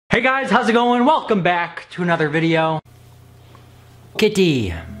Hey guys, how's it going? Welcome back to another video.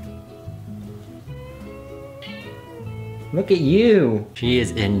 Kitty. Look at you. She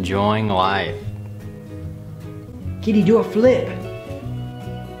is enjoying life. Kitty, do a flip.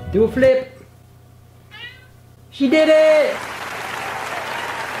 Do a flip. She did it!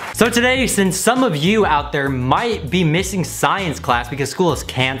 So today, since some of you out there might be missing science class because school is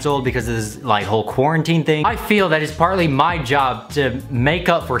canceled because of this whole quarantine thing, I feel that it's partly my job to make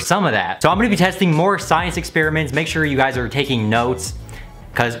up for some of that. So I'm gonna be testing more science experiments. Make sure you guys are taking notes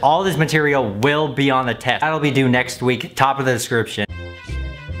because all this material will be on the test. That'll be due next week, top of the description.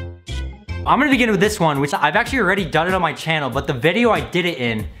 I'm gonna begin with this one, which I've actually already done it on my channel, but the video I did it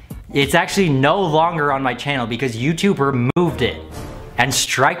in, it's actually no longer on my channel because YouTube removed it and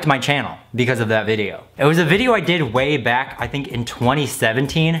striked my channel because of that video. It was a video I did way back, I think in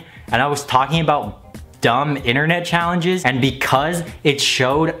 2017, and I was talking about dumb internet challenges, and because it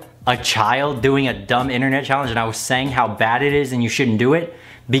showed a child doing a dumb internet challenge and I was saying how bad it is and you shouldn't do it,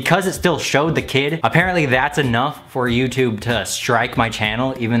 because it still showed the kid, apparently that's enough for YouTube to strike my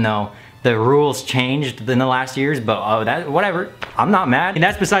channel, even though the rules changed in the last years, but whatever. I'm not mad. And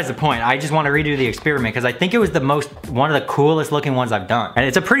that's besides the point. I just want to redo the experiment because I think it was one of the coolest looking ones I've done. And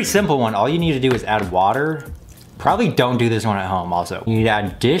it's a pretty simple one. All you need to do is add water. Probably don't do this one at home also. You need to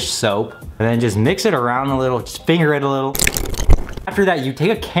add dish soap and then just mix it around a little, just finger it a little. After that, you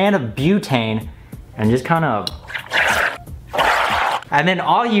take a can of butane and just kind of, and then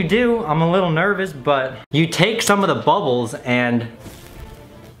all you do, I'm a little nervous, but you take some of the bubbles and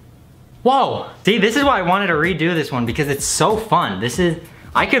whoa! See, this is why I wanted to redo this one because it's so fun.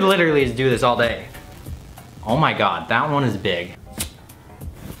 I could literally just do this all day. Oh my God, that one is big.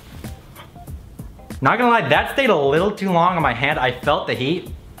 Not gonna lie, that stayed a little too long on my hand. I felt the heat.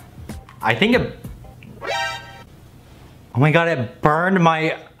 I think it, oh my God, it burned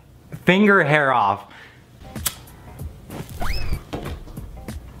my finger hair off.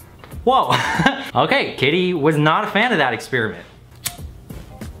 Whoa. Okay, Kitty was not a fan of that experiment.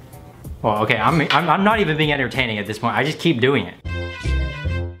 Well, okay, I'm not even being entertaining at this point. I just keep doing it.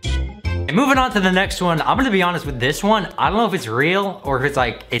 And moving on to the next one, I'm gonna be honest with this one. I don't know if it's real or if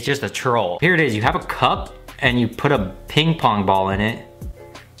it's just a troll. Here it is, you have a cup and you put a ping pong ball in it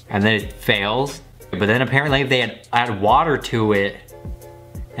and then it fails. But then apparently if they add water to it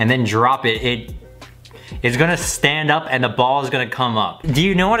and then drop it, it's gonna stand up and the ball is gonna come up. Do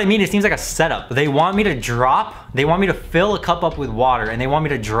you know what I mean? It seems like a setup. They want me to fill a cup up with water and they want me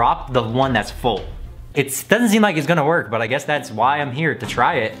to drop the one that's full. It doesn't seem like it's gonna work, but I guess that's why I'm here, to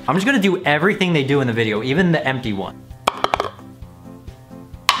try it. I'm just gonna do everything they do in the video, even the empty one.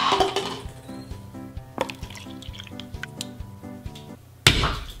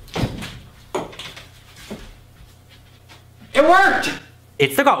 It worked!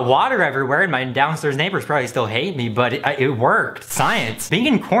 It still got water everywhere and my downstairs neighbors probably still hate me, but it worked. Science. Being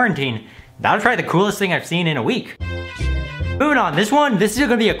in quarantine, that was probably the coolest thing I've seen in a week. Moving on, this is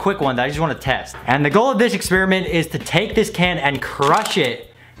gonna be a quick one that I just wanna test. And the goal of this experiment is to take this can and crush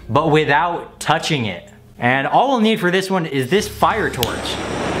it, but without touching it. And all we'll need for this one is this fire torch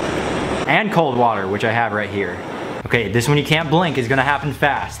and cold water, which I have right here. Okay, this one you can't blink, is gonna happen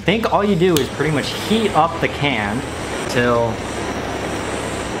fast. I think all you do is pretty much heat up the can till,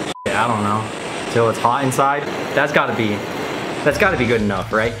 I don't know, till it's hot inside. That's gotta be good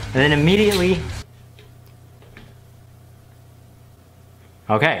enough, right? And then immediately,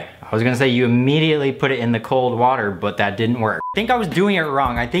 okay, I was gonna say you immediately put it in the cold water, but that didn't work. I think I was doing it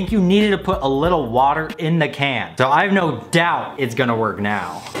wrong. I think you needed to put a little water in the can. So I have no doubt it's gonna work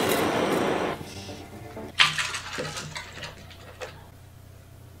now.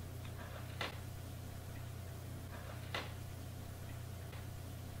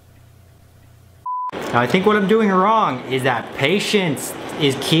 Now, I think what I'm doing wrong is that patience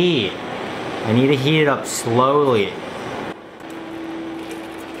is key. I need to heat it up slowly.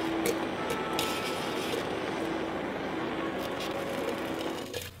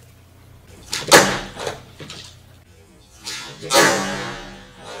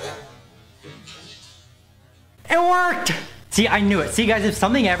 It worked! See, I knew it. See guys, if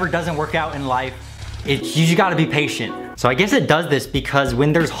something ever doesn't work out in life, you just gotta be patient. So I guess it does this because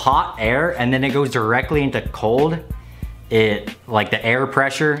when there's hot air and then it goes directly into cold, like the air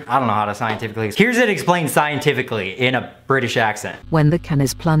pressure, I don't know how to scientifically. Here's it explained scientifically in a British accent. When the can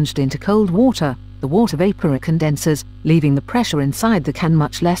is plunged into cold water, the water vapor condenses, leaving the pressure inside the can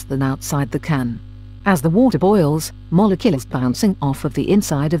much less than outside the can. As the water boils, molecules bouncing off of the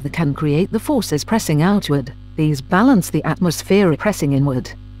inside of the can create the forces pressing outward. These balance the atmosphere pressing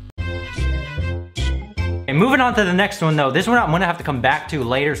inward. And moving on to the next one though, this one I'm gonna have to come back to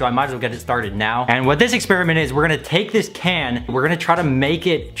later, so I might as well get it started now. And what this experiment is, we're gonna take this can, we're gonna try to make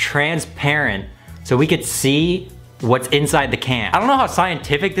it transparent so we could see what's inside the can. I don't know how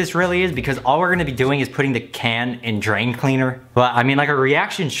scientific this really is because all we're gonna be doing is putting the can in drain cleaner. But I mean, like, a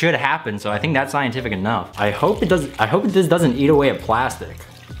reaction should happen, so I think that's scientific enough. I hope this doesn't eat away at plastic.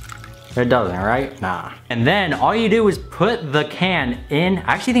 It doesn't, right? Nah. And then all you do is put the can in.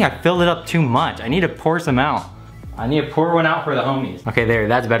 I actually think I filled it up too much. I need to pour some out. I need to pour one out for the homies. Okay, there,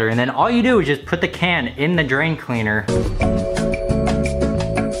 that's better. And then all you do is just put the can in the drain cleaner.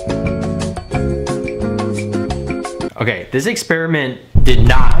 Okay, this experiment did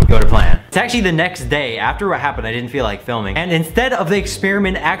not go to plan. It's actually the next day. After what happened, I didn't feel like filming. And instead of the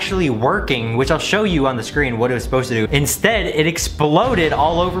experiment actually working, which I'll show you on the screen what it was supposed to do, instead it exploded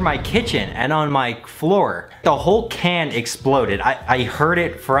all over my kitchen and on my floor. The whole can exploded. I heard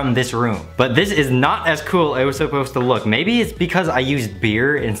it from this room. But this is not as cool as it was supposed to look. Maybe it's because I used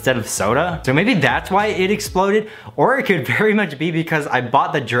beer instead of soda. So maybe that's why it exploded. Or it could very much be because I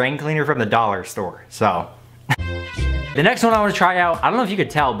bought the drain cleaner from the dollar store. So. The next one I want to try out, I don't know if you could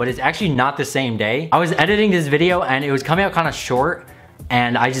tell, but it's actually not the same day. I was editing this video and it was coming out kind of short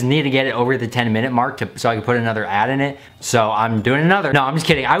and I just needed to get it over the 10-minute mark so I could put another ad in it. So I'm doing another. No, I'm just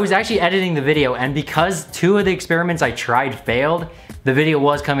kidding. I was actually editing the video and because 2 of the experiments I tried failed, the video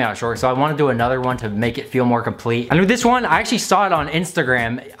was coming out short. So I want to do another one to make it feel more complete. And with this one, I actually saw it on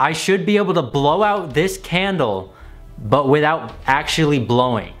Instagram. I should be able to blow out this candle, but without actually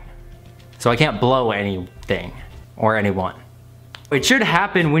blowing. So I can't blow anything or anyone. It should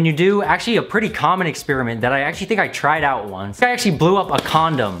happen when you do actually a pretty common experiment that I actually think I tried out once. I actually blew up a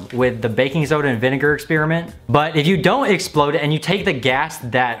condom with the baking soda and vinegar experiment. But if you don't explode it and you take the gas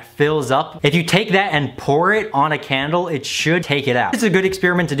that fills up, if you take that and pour it on a candle, it should take it out. It's a good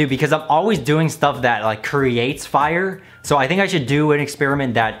experiment to do because I'm always doing stuff that like creates fire. So I think I should do an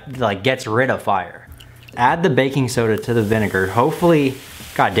experiment that like gets rid of fire. Add the baking soda to the vinegar. Hopefully,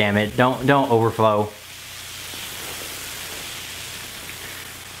 god damn it, don't overflow.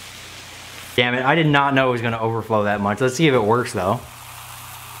 Damn it, I did not know it was gonna overflow that much. Let's see if it works though.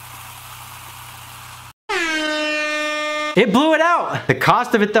 It blew it out! The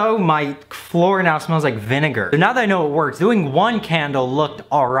cost of it though, my floor now smells like vinegar. So now that I know it works, doing one candle looked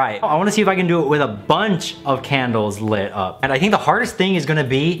alright. I wanna see if I can do it with a bunch of candles lit up. And I think the hardest thing is gonna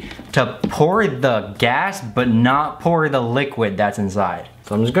be to pour the gas, but not pour the liquid that's inside.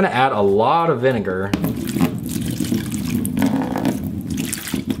 So I'm just gonna add a lot of vinegar.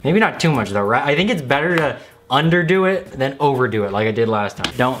 Maybe not too much though, right? I think it's better to underdo it than overdo it like I did last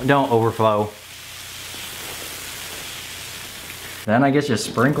time. Don't overflow. Then I guess just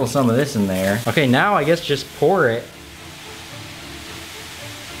sprinkle some of this in there. Okay, now I guess just pour it.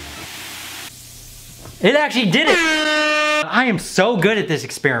 It actually did it! I am so good at this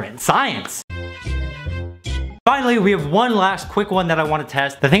experiment. Science! Finally, we have one last quick one that I want to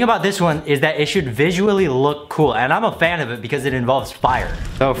test. The thing about this one is that it should visually look cool, and I'm a fan of it because it involves fire.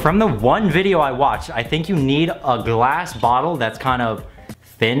 So from the one video I watched, I think you need a glass bottle that's kind of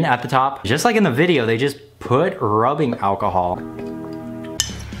thin at the top. Just like in the video, they just put rubbing alcohol.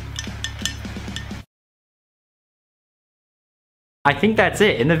 I think that's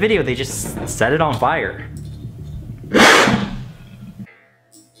it. In the video, they just set it on fire.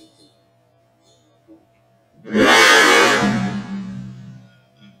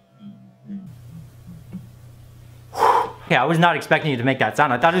 Yeah, I was not expecting you to make that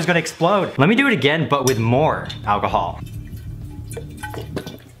sound. I thought it was gonna explode. Let me do it again, but with more alcohol.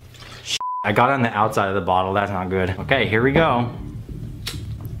 I got on the outside of the bottle. That's not good. Okay, here we go.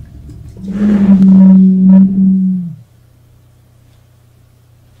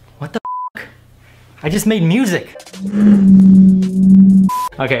 What the f***? I just made music.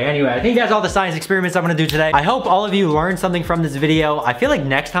 Okay, anyway, I think that's all the science experiments I'm gonna do today. I hope all of you learned something from this video. I feel like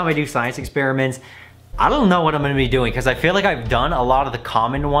next time I do science experiments, I don't know what I'm gonna be doing because I feel like I've done a lot of the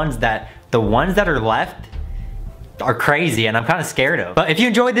common ones that the ones that are left are crazy and I'm kind of scared of. But if you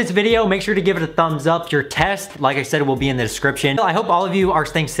enjoyed this video, make sure to give it a thumbs up. Your test, like I said, will be in the description. I hope all of you are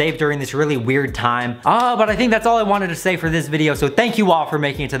staying safe during this really weird time. But I think that's all I wanted to say for this video. So thank you all for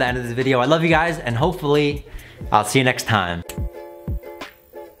making it to the end of this video. I love you guys and hopefully I'll see you next time.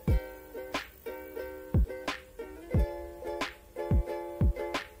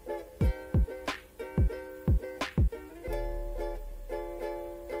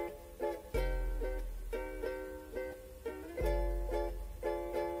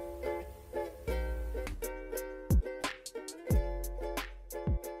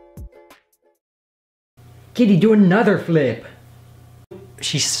 Kitty, do another flip.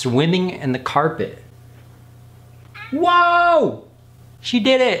 She's swimming in the carpet. Whoa! She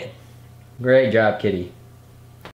did it. Great job, kitty.